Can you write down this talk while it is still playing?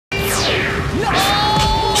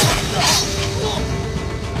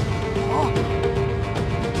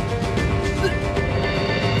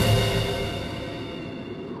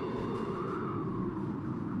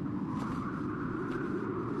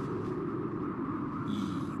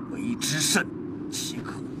敌之甚，岂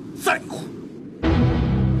可在乎？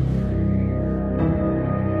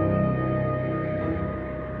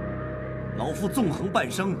老夫纵横半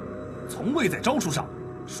生，从未在招数上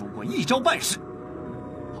输过一招半式。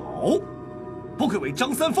好，不愧为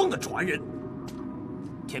张三丰的传人。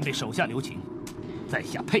前辈手下留情，在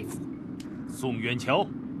下佩服。宋远桥，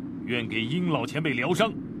愿给殷老前辈疗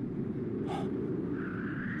伤。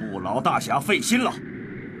不劳大侠费心了。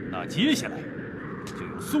那接下来就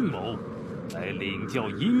由宋某来领教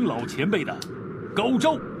殷老前辈的高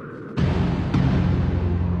招。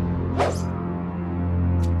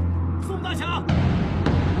宋大侠，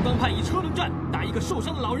武当派以车轮战打一个受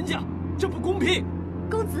伤的老人家，这不公平。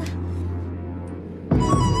公子，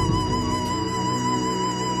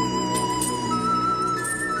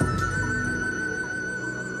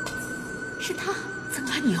是他，曾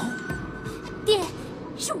阿牛。爹，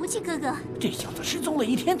是无忌哥哥。这小子失踪了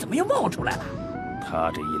一天，怎么又冒出来了？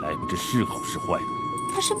他这一来不知是好是坏。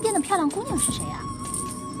他身边的漂亮姑娘是谁啊？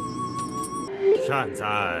善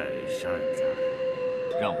哉善哉。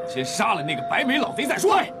让我先杀了那个白眉老贼再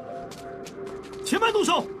说。且慢动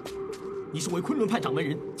手！你是为昆仑派掌门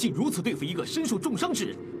人，竟如此对付一个身受重伤之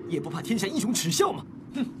人，也不怕天下英雄耻笑吗？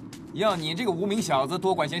哼，要你这个无名小子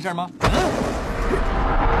多管闲事吗？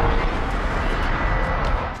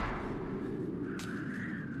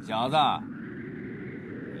小子，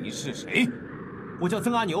你是谁？我叫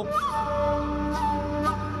曾阿牛。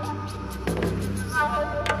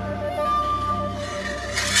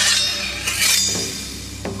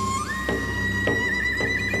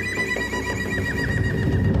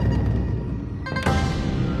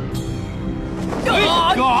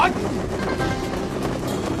敢！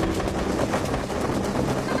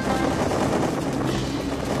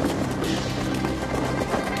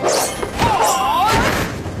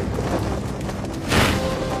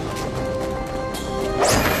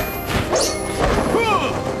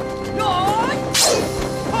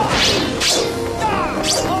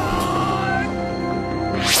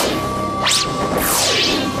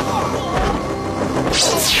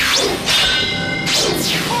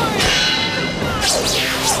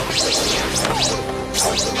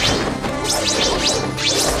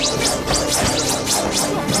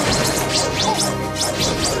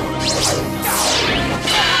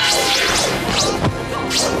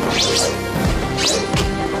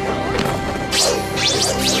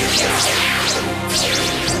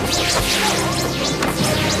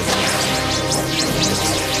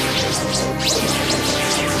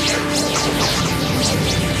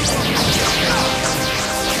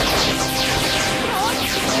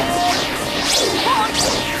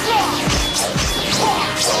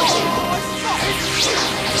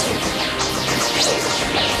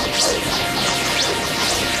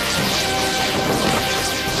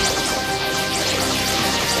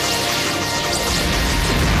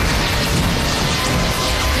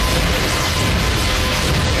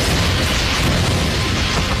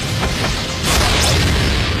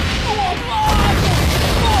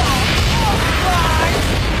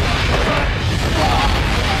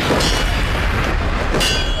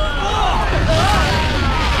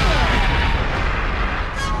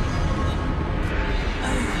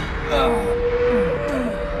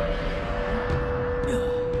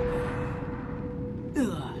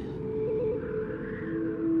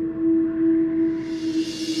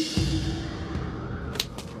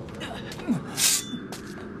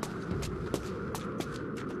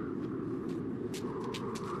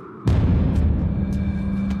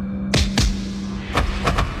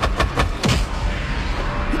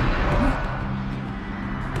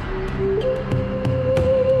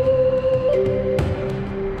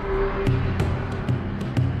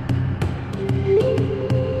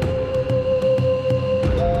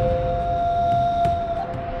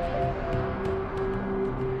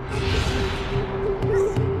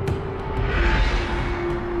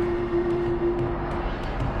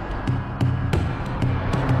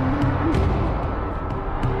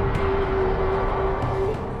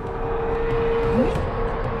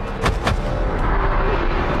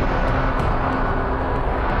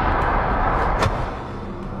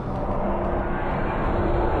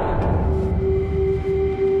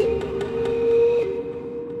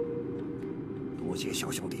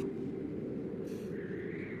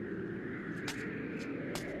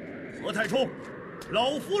太冲，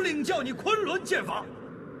老夫领教你昆仑剑法。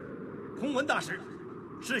空文大使，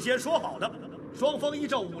事先说好的，双方依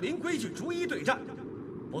照武林规矩逐一对战。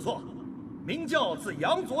不错，明教自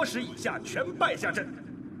杨左使以下全败下阵，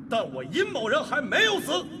但我殷某人还没有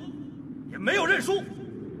死，也没有认输。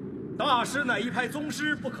大师乃一派宗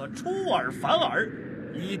师，不可出尔反尔，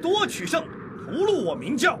以多取胜，屠戮我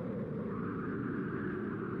明教。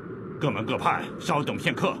各门各派稍等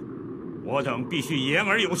片刻，我等必须言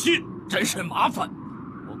而有信。真是麻烦！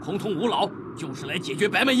我空通五老就是来解决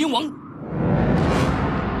白眉鹰王。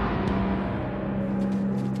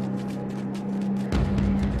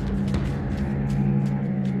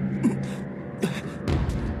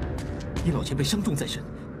鹰老前辈伤重在身，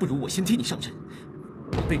不如我先替你上阵。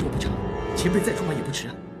晚辈若不成，前辈再出马也不迟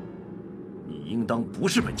啊。你应当不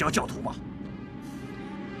是本教教徒吧？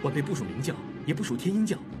晚辈不属明教，也不属天鹰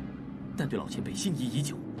教，但对老前辈心仪已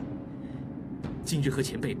久。今日和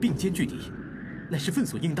前辈并肩拒敌，乃是分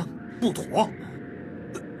所应当。不妥！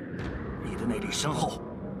你的内力深厚，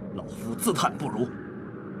老夫自叹不如。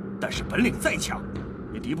但是本领再强，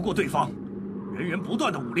也敌不过对方源源不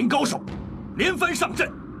断的武林高手，连番上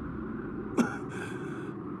阵。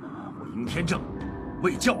我尹天正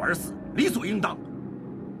为教而死，理所应当。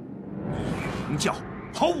你与明教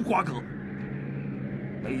毫无瓜葛，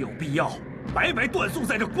没有必要白白断送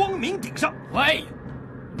在这光明顶上。喂，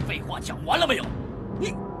废话讲完了没有？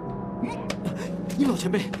鹰老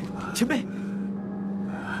前辈，前辈。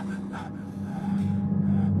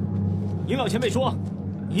鹰老前辈说，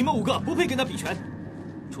你们5个不配跟他比拳，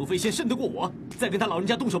除非先胜得过我，再跟他老人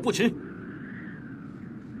家动手不迟。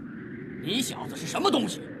你小子是什么东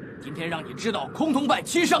西？今天让你知道空通派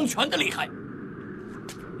七伤拳的厉害。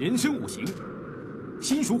人生5行，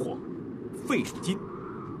心属火，肺属金，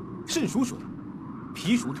肾属水，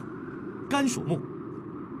脾属土，肝属木，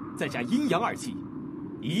再加阴阳2气，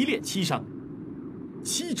一练7伤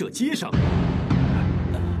，7者皆伤。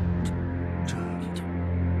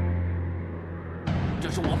这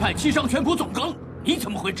是我派七伤拳谱总纲，你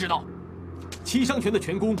怎么会知道？七伤拳的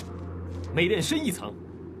拳功，每练深1层，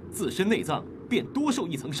自身内脏便多受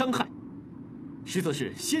1层伤害，实则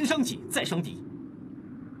是先伤己再伤敌。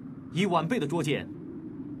以晚辈的拙见，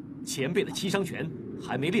前辈的七伤拳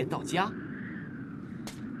还没练到家。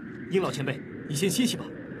鹰老前辈，你先歇息吧，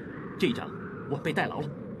这一仗晚辈代劳了。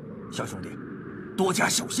小兄弟，多加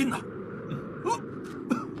小心呐！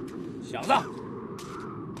小子，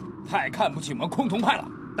太看不起我们崆峒派了。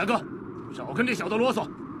大哥，少跟这小子啰嗦，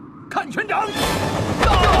看拳掌！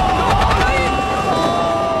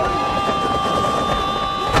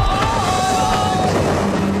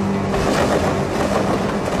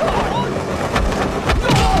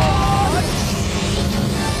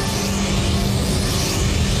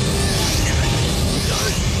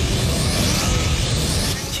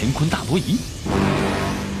乾坤大挪移？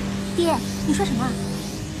爹，你说什么？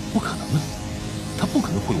不可能啊！他不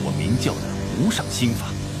可能会我明教的无上心法，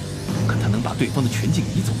可他能把对方的拳劲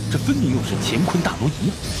移走，这分明又是乾坤大挪移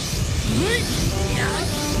啊！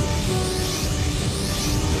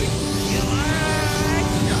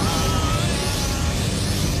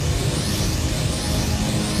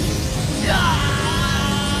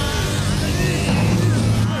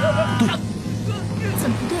不对，怎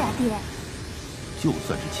么不对啊，爹？就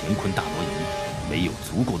算是乾坤大挪移，没有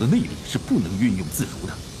足够的内力是不能运用自如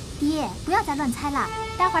的。爹，不要再乱猜了，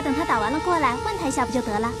待会儿等他打完了过来问他一下不就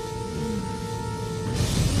得了？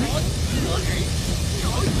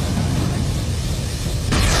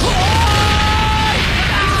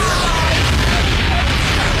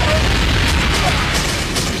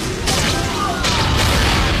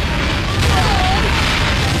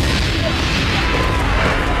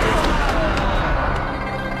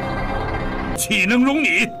岂能容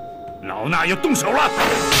你！老衲要动手了！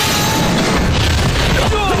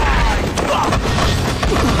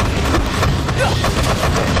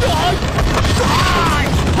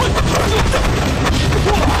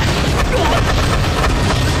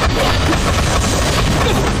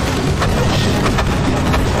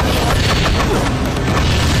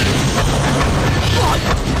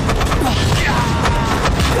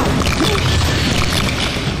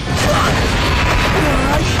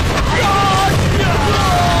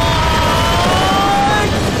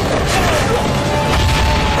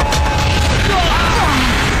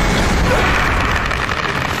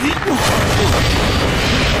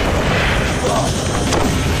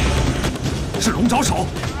是龙爪手，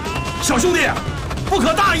小兄弟，不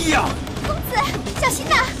可大意啊！公子，小心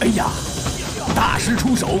呐！哎呀，大师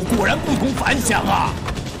出手果然不同凡响啊！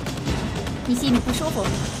你心里不舒服？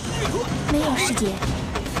没有，师姐。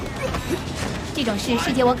这种事，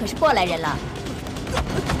师姐我可是过来人了。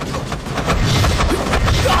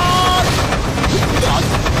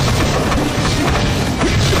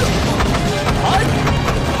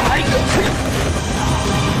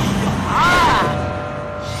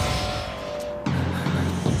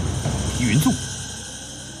踢云纵，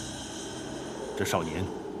这少年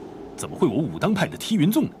怎么会我武当派的踢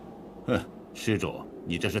云纵呢？哼，施主，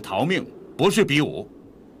你这是逃命，不是比武。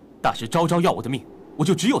大师昭昭要我的命，我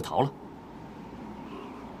就只有逃了。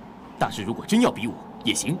大师如果真要比武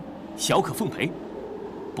也行，小可奉陪。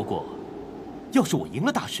不过，要是我赢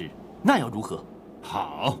了大师，那要如何？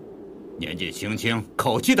好，年纪轻轻，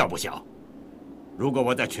口气倒不小。如果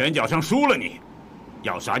我在拳脚上输了你，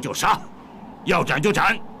要杀就杀，要斩就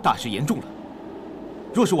斩。大师言重了。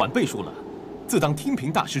若是晚辈输了，自当听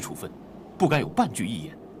凭大师处分，不敢有半句一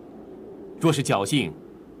言。若是侥幸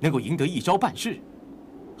能够赢得一招半式，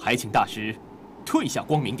还请大师退下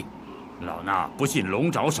光明顶。老衲不信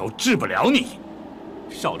龙爪手治不了你。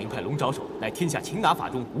少林派龙爪手乃天下擒拿法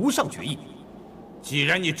中无上绝艺。既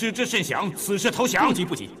然你知之甚详，此时投降。不急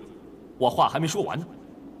不急，我话还没说完呢。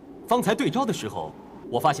方才对招的时候，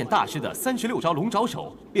我发现大师的36招龙爪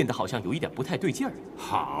手练得好像有一点不太对劲儿。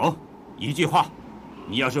好，一句话，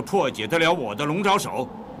你要是破解得了我的龙爪手，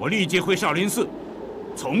我立即回少林寺，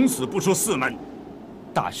从此不出寺门。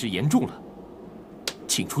大师言重了，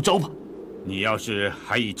请出招吧。你要是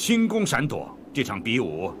还以轻功闪躲，这场比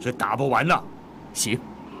武是打不完了。行，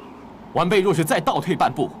晚辈若是再倒退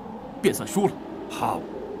半步，便算输了。好，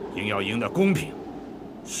赢要赢得公平，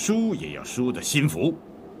输也要输得心服。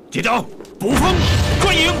接招，捕风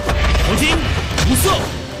捉影，头巾五色，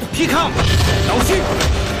劈抗，倒虚，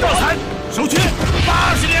倒残，手缺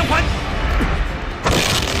80连环。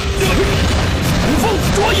捕风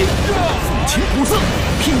捉影，纵情五色，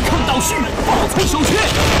劈抗倒虚，爆残手缺。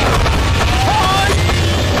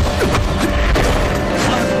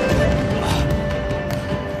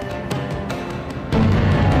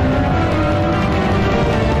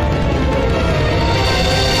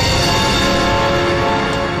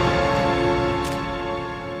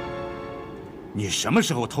你什么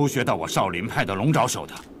时候偷学到我少林派的龙爪手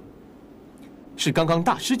的？是刚刚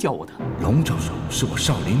大师教我的。龙爪手是我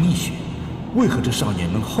少林秘学，为何这少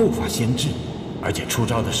年能后发先至？而且出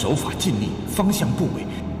招的手法尽力，方向部位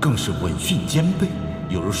更是稳训兼备，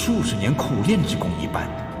有如数十年苦练之功一般。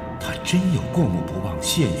他真有过目不忘、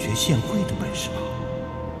现学现会的本事吗？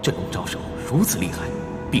这龙爪手如此厉害，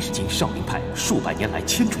必是经少林派数百年来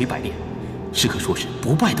千锤百炼，是可说是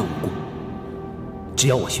不败的武功。只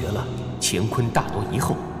要我学了，乾坤大挪移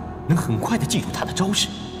后，能很快地记住他的招式，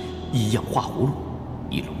一样画葫芦，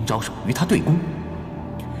以龙爪手与他对攻。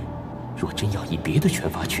若真要以别的拳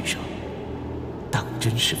法取胜，当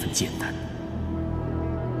真十分艰难。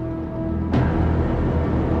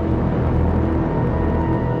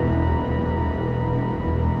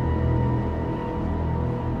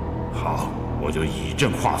好，我就以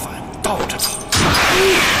正化反，倒着打。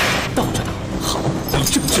倒着打，好，以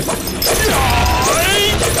正制反。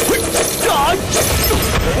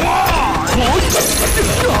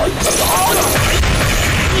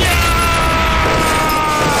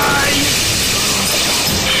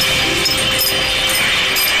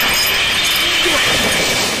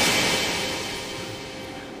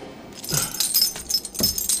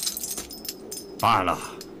罢了，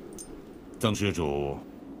曾施主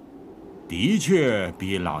的确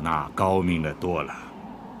比老衲高明的多了。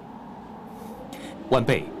晚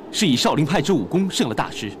辈是以少林派之武功胜了大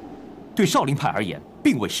师，对少林派而言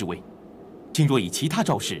并未失威。今若以其他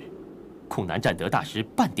招式，恐难占得大师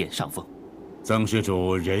半点上风。曾施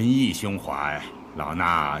主仁义胸怀，老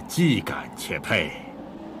衲既感且佩。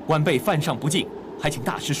晚辈犯上不敬，还请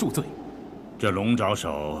大师恕罪。这龙爪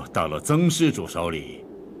手到了曾施主手里，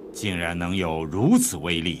竟然能有如此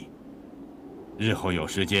威力。日后有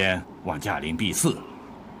时间往驾临敝寺，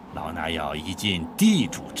老衲要一尽地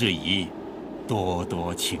主之谊，多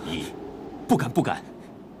多请益。不敢不敢，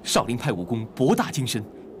少林派武功博大精深，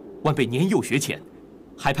晚辈年幼学浅，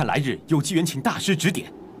还盼来日有机缘请大师指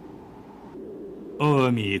点。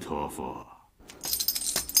阿弥陀佛。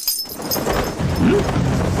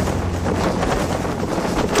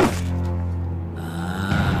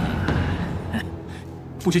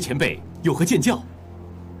不知前辈有何见教？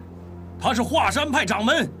他是华山派掌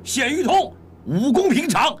门鲜于通，武功平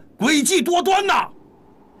常，诡计多端呐。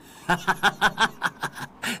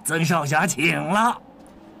曾少侠请了。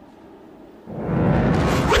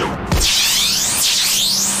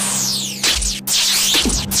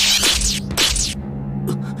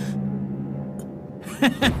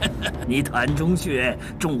你潭中穴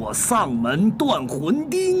中我丧门断魂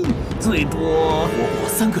钉，最多活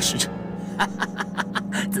3个时辰。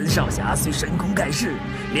曾少侠虽神功盖世，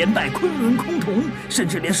连败昆仑崆峒，甚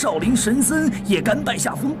至连少林神僧也甘拜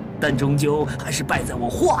下风，但终究还是败在我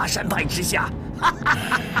华山派之下。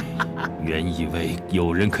原以为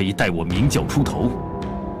有人可以带我明教出头，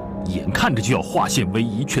眼看着就要化险为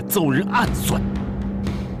夷，却遭人暗算。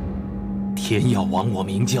天要亡我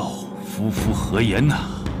明教，夫复何言呐？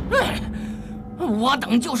我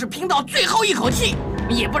等就是拼到最后一口气，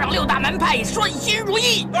也不让6大门派顺心如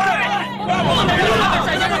意。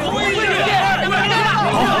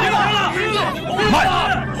慢，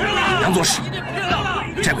杨作使，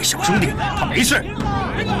这位小兄弟他没事。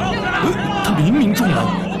他明明中了。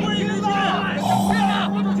哦，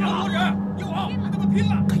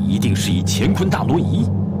他一定是以乾坤大挪移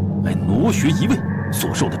来挪学移位，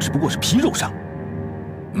所受的只不过是皮肉伤。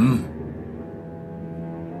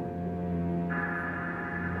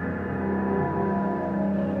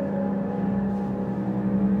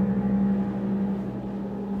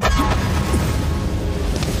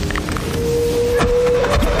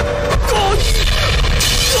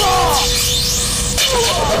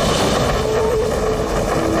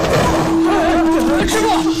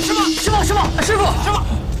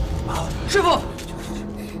师傅，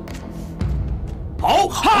好，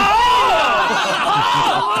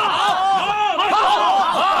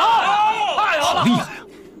好厉害啊！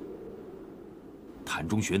谭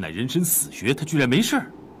中学乃人参死穴，他居然没事儿。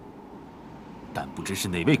但不知是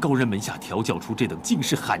哪位高人门下调教出这等惊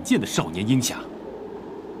世罕见的少年鹰侠。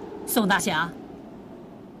宋大侠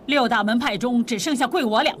，6大门派中只剩下贵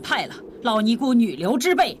我2派了，老尼姑女流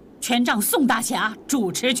之辈，全仗宋大侠主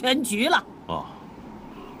持全局了。哦。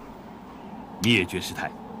灭绝师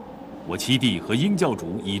太，我七弟和鹰教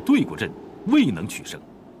主已对过阵，未能取胜。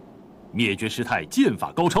灭绝师太剑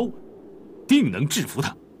法高超，定能制服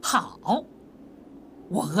他。好，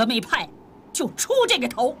我峨眉派就出这个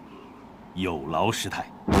头。有劳师太。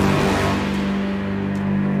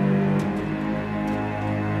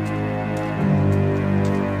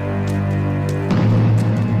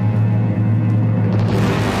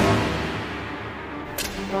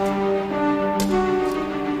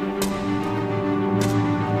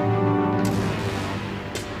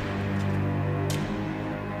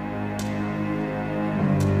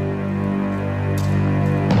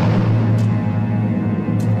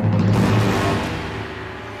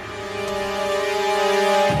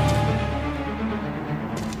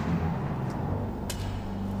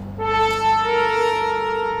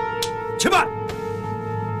且慢！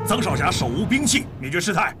曾少侠手无兵器，灭绝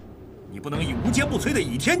师太，你不能以无坚不摧的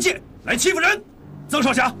倚天剑来欺负人。曾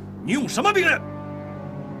少侠，你用什么兵刃？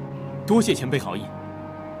多谢前辈好意，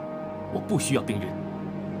我不需要兵刃。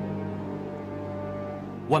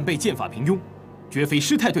晚辈剑法平庸，绝非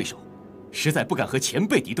师太对手，实在不敢和前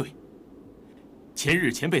辈敌对。前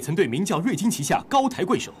日前辈曾对明教瑞金旗下高抬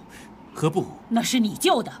贵手，何不？那是你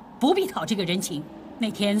救的，不必讨这个人情。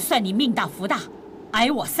那天算你命大福大，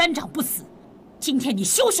挨我3掌不死。今天你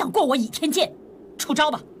休想过我倚天剑，出招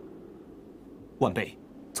吧！晚辈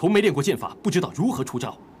从没练过剑法，不知道如何出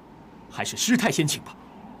招，还是师太先请吧。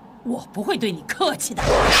我不会对你客气的。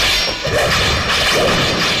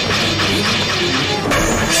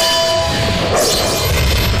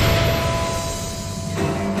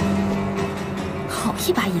好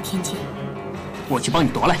一把倚天剑，我去帮你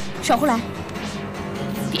夺来。少胡来，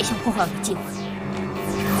别想破坏我的计划。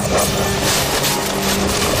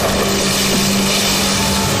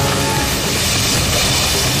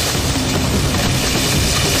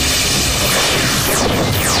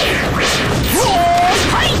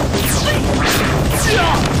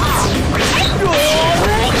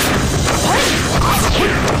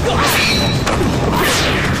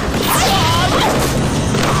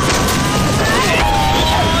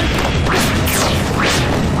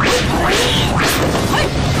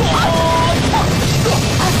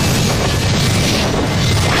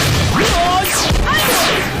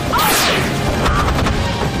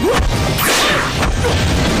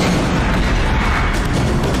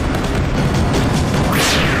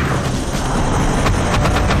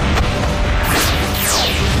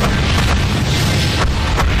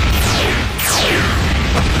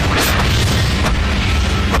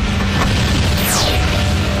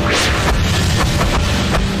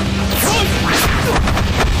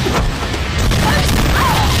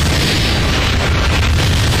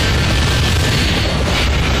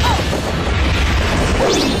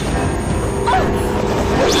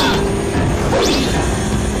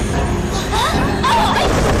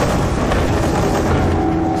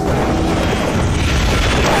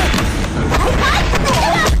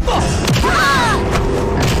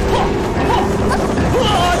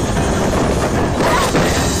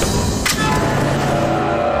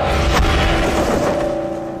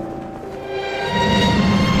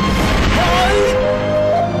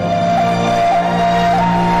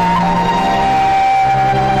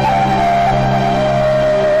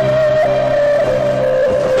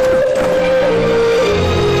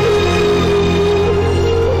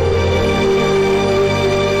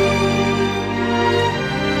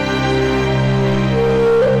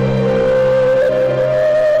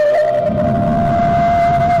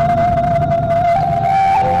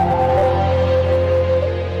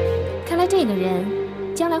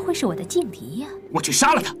劲敌呀！我去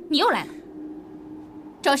杀了他！你又来了，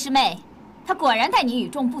周师妹，她果然待你与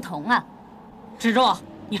众不同啊！芷若，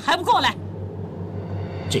你还不过来？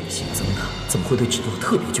这些僧大怎么会对芷若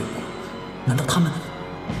特别眷顾？难道他们？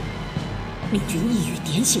明君一语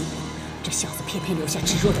点醒我，这小子偏偏留下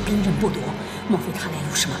芷若的兵刃不夺，莫非他俩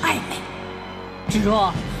有什么暧昧？芷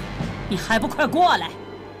若，你还不快过来！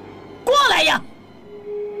过来呀！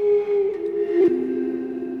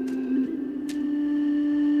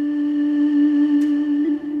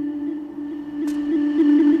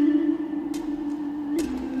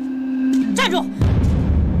站住！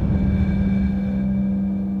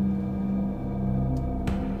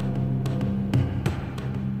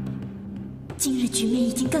今日局面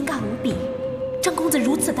已经尴尬无比，张公子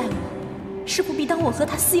如此待我，是不必当我和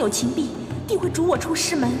他私有情弊，定会逐我出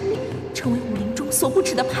师门，成为武林中所不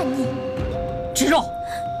齿的叛逆。芷若，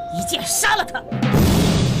一剑杀了他！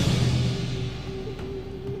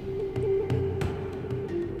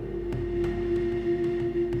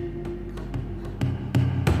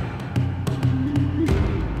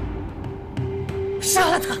杀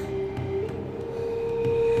了他！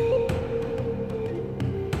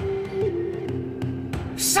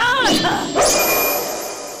杀了他！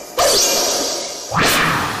快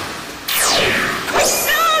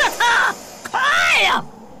杀了他！快呀！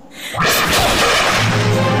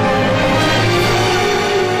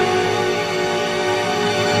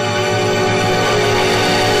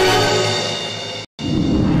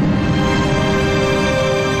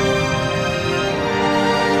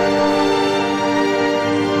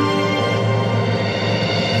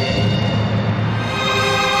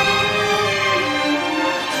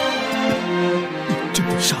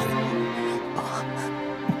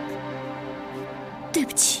对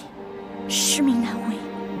不起，师命难违。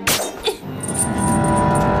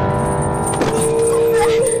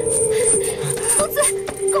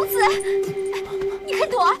公子，你快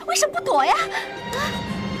躲啊！为什么不躲呀？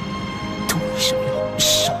他为什么要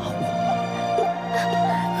杀我？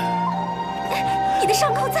你的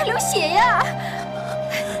伤口在流血呀！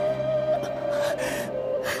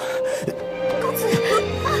公子。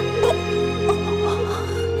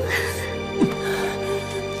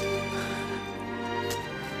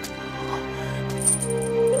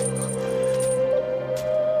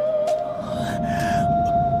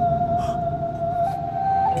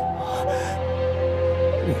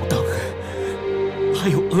还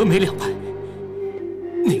有峨眉两派，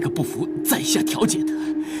哪个不服在下调解的，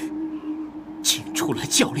请出来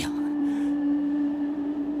较量。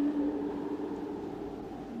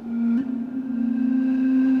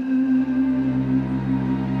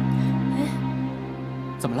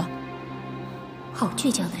怎么了？好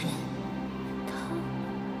倔强的人，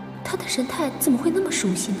他的神态怎么会那么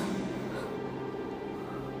熟悉呢？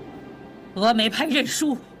峨眉派认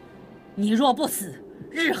输，你若不死，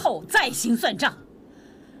日后再行算账。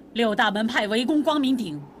六大门派围攻光明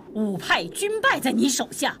顶，5派均败在你手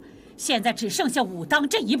下，现在只剩下武当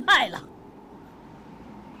这一派了。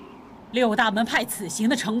六大门派此行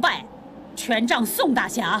的成败，全仗宋大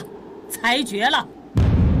侠裁决了。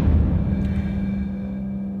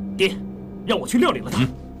爹，让我去料理了他。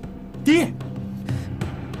爹，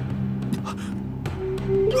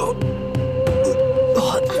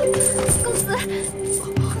公子。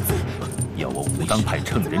要我武当派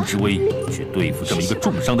乘人之危去对付这么一个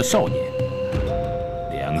重伤的少年，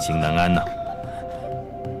良心难安呐！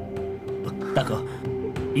大哥，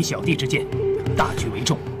以小弟之见，大局为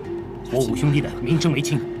重，我五兄弟的名声为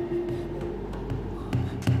轻。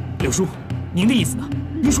柳叔，您的意思呢？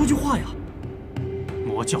您说句话呀！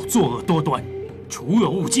魔教作恶多端，除恶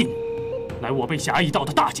务尽，乃我辈侠义道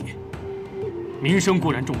的大戒。名声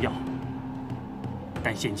固然重要，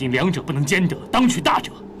但现今两者不能兼得，当取大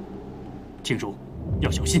者。庆叔，要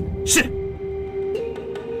小心。是。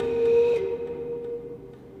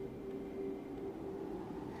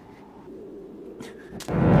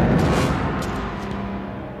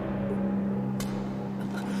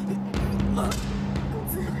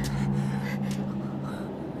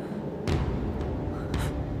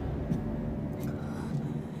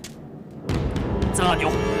曾阿牛，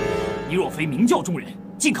你若非明教中人，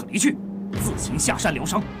尽可离去，自行下山疗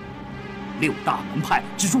伤。六大门派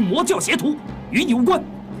只属魔教邪徒，与你无关。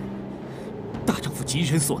大丈夫急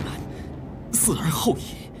人所难，死而后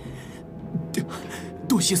已。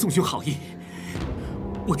多谢宋兄好意，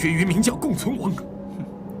我决与明教共存亡。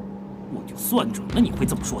我就算准了你会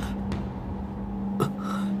这么说的。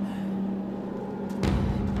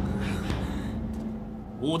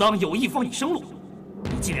武当有意放你生路，你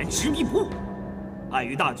竟然执迷不悟，碍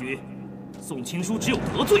于大局，宋青书只有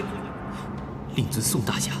得罪你。令尊宋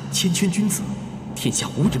大侠谦谦君子，天下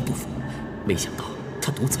无人不服。没想到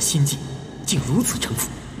他独自心计，竟如此城府。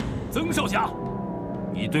曾少侠，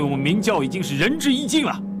你对我们明教已经是仁至义尽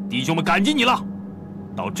了，弟兄们感激你了。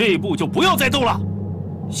到这一步就不要再斗了。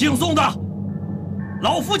姓宋的，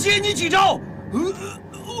老夫接你几招。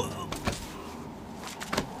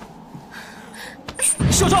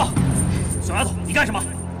少少，小丫头，你干什么？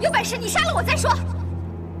有本事你杀了我再说。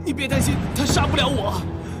你别担心，他杀不了我。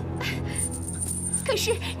可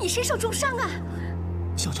是你身受重伤啊！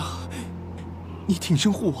校长，你挺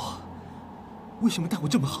身护我，为什么待我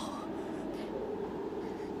这么好？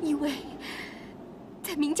因为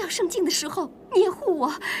在明教圣境的时候，你也护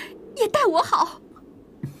我，也待我好。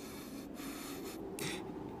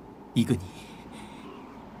一个你，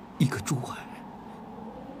一个珠儿，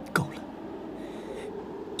够了。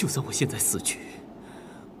就算我现在死去，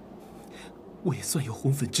我也算有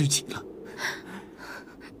红粉知己了。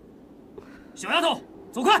小丫头，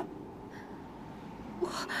走开！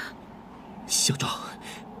校长，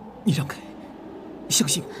你让开，相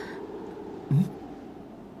信我。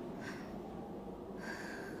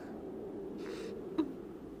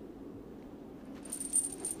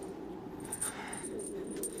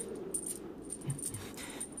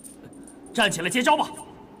站起来接招吧！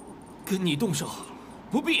跟你动手，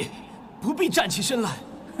不必站起身来。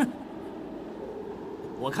哼，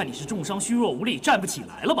我看你是重伤虚弱无力，站不起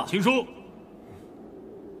来了吧？秦叔，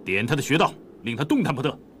点他的穴道，令他动弹不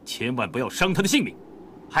得，千万不要伤他的性命。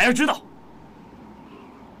孩儿知道。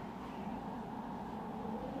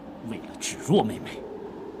为了芷若妹妹，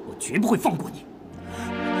我绝不会放过你。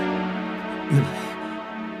原来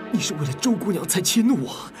你是为了周姑娘才迁怒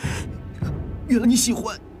我，原来你喜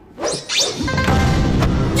欢。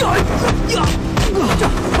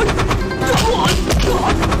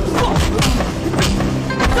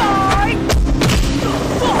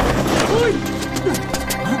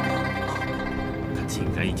他竟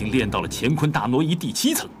然已经练到了乾坤大挪移第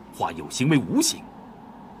7层，化有形为无形，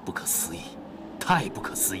不可思议，太不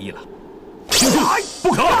可思议了！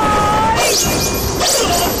不可！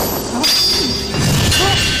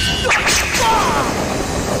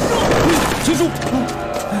秦叔。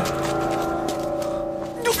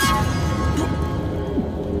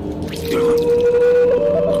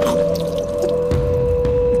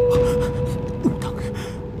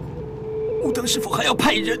武当是否还要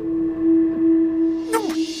派人？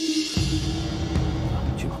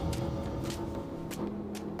去吧。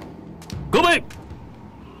各位，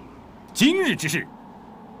今日之事，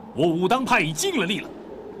我武当派已尽了力了。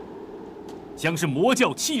像是魔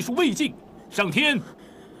教气数未尽，上天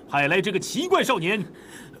派来这个奇怪少年，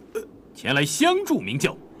前来相助明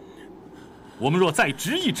教。我们若再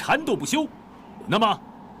执意缠斗不休，那么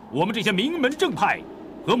我们这些名门正派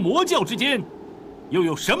和魔教之间又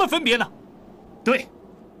有什么分别呢？对，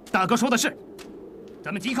大哥说的是，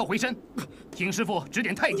咱们即刻回身，听师傅指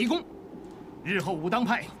点太极功，日后武当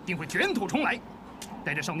派定会卷土重来。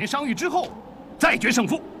待这少年伤愈之后，再决胜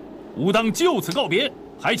负。武当就此告别，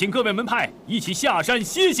还请各位门派一起下山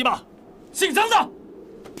歇息吧。姓曾的，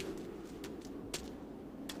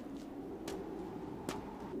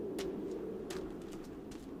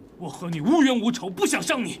我和你无冤无仇，不想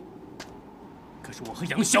伤你。可是我和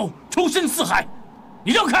杨逍仇深似海，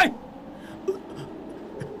你让开！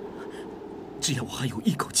只要我还有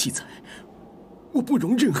一口气在，我不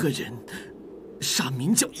容任何人杀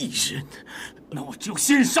明教一人。那我只有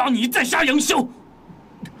先杀你，再杀杨逍。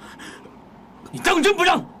你当真不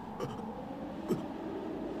让？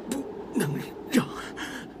不能让。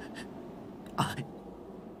爱。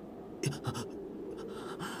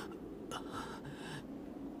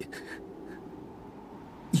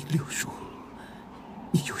尹六叔，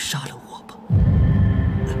你就杀了我吧。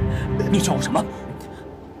你找我什么？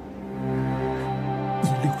尹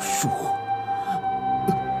六叔。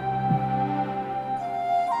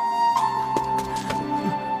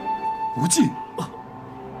无忌，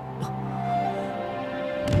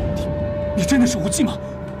你真的是无忌吗？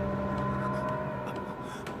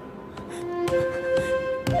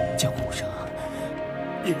江湖上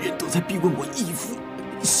人人都在逼问我义父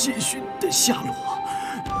谢逊的下落，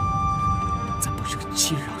在不胜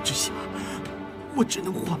其扰之下，我只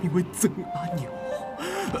能化名为曾阿牛。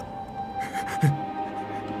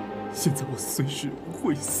现在我随时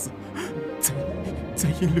会死，在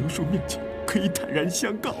尹六叔面前可以坦然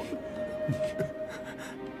相告了。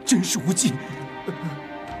真是无忌，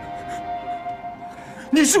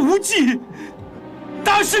你是无忌，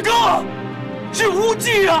大师哥，是无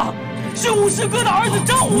忌啊，是武师哥的儿子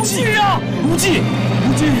张无忌啊！无忌，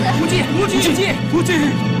无忌，无忌，无忌，无忌，无忌，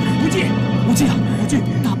无忌，无忌啊！无忌，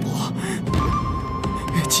大伯，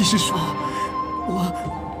其实说，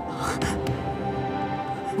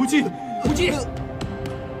忌，无忌，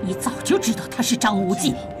你早就知道他是张无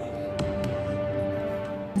忌。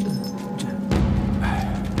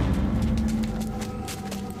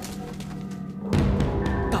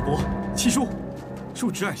大伯，七叔，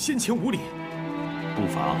恕侄儿先前无礼。不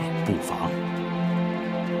妨，不妨。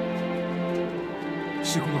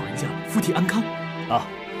师公老人家夫体安康。啊，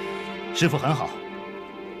师傅很好。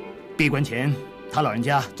闭关前，他老人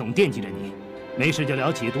家总惦记着你，没事就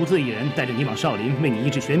聊起独自一人带着你往少林为你医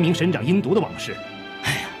治玄冥神掌阴毒的往事。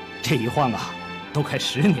哎呀，这一晃啊，都快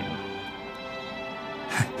10年了。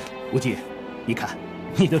无忌，你看，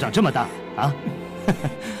你都长这么大啊！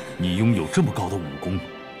你拥有这么高的武功，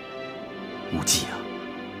无忌啊，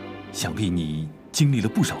想必你经历了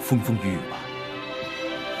不少风风雨雨吧？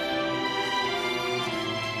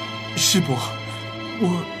师伯，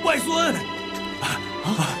我外孙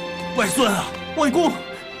外孙啊，外公，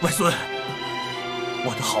外孙，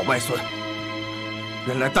我的好外孙，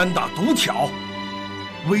原来单打独挑，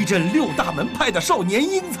威震6大门派的少年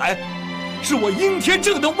英才，是我应天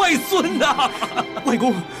正的外孙呐！外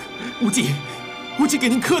公，无忌给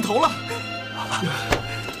您磕头了。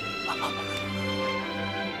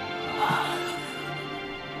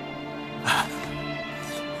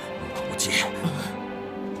无忌，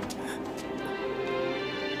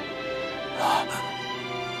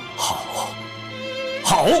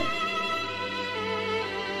好，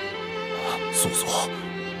素素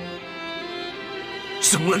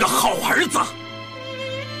生了个好儿子。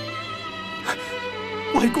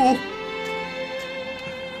外公，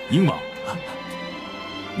鹰王，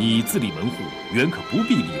你自立门户，原可不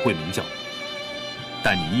必理会明教，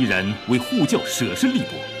但你依然为护教舍身力搏，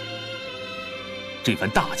这番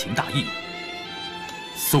大情大义，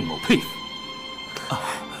宋某佩服。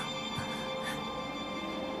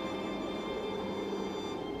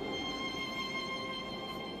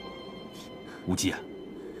无忌啊，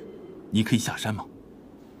你可以下山吗？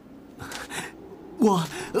我……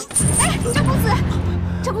哎，张公子，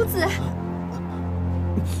张公子，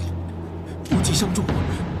无忌伤重，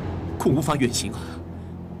恐无法远行。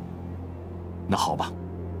那好吧，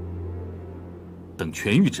等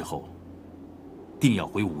痊愈之后，定要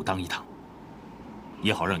回武当一趟，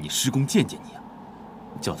也好让你师公见见你啊，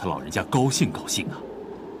叫他老人家高兴高兴啊。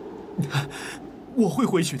我会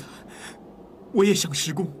回去的，我也想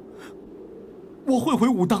师公。我会回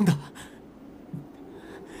武当的。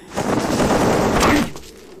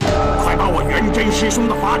快把我元真师兄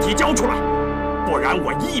的法体交出来，不然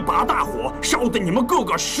我一把大火烧得你们个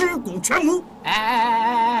个尸骨全无！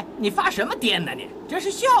哎，你发什么癫呢你？这是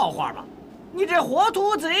笑话吧？你这活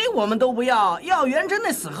屠贼我们都不要，要元真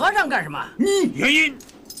那死和尚干什么？原因，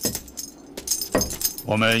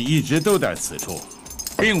我们一直都在此处，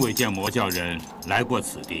并未见魔教人来过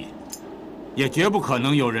此地。也绝不可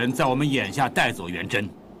能有人在我们眼下带走元真。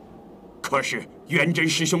可是元真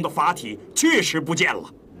师兄的法体确实不见了。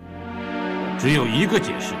只有一个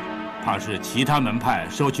解释，怕是其他门派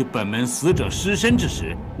收取本门死者尸身之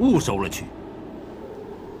时误收了去。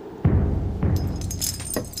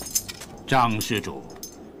张施主，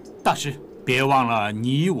大师，别忘了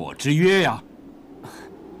你我之约呀。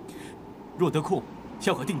若得空，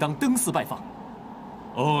萧可定当登寺拜访。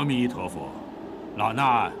阿弥陀佛。老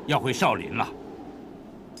衲要回少林了。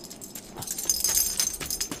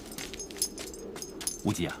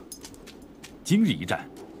无忌啊，今日一战，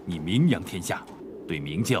你名扬天下，对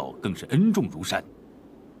明教更是恩重如山。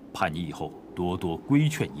盼你以后多多规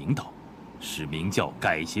劝引导，使明教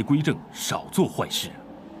改邪归正，少做坏事。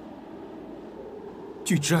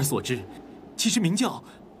据侄儿所知，其实明教，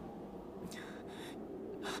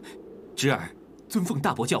侄儿尊奉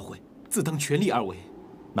大伯教诲，自当全力而为。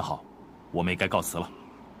那好。我们也该告辞了，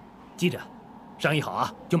记着，商议好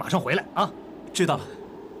啊，就马上回来啊！知道了，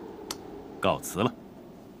告辞了。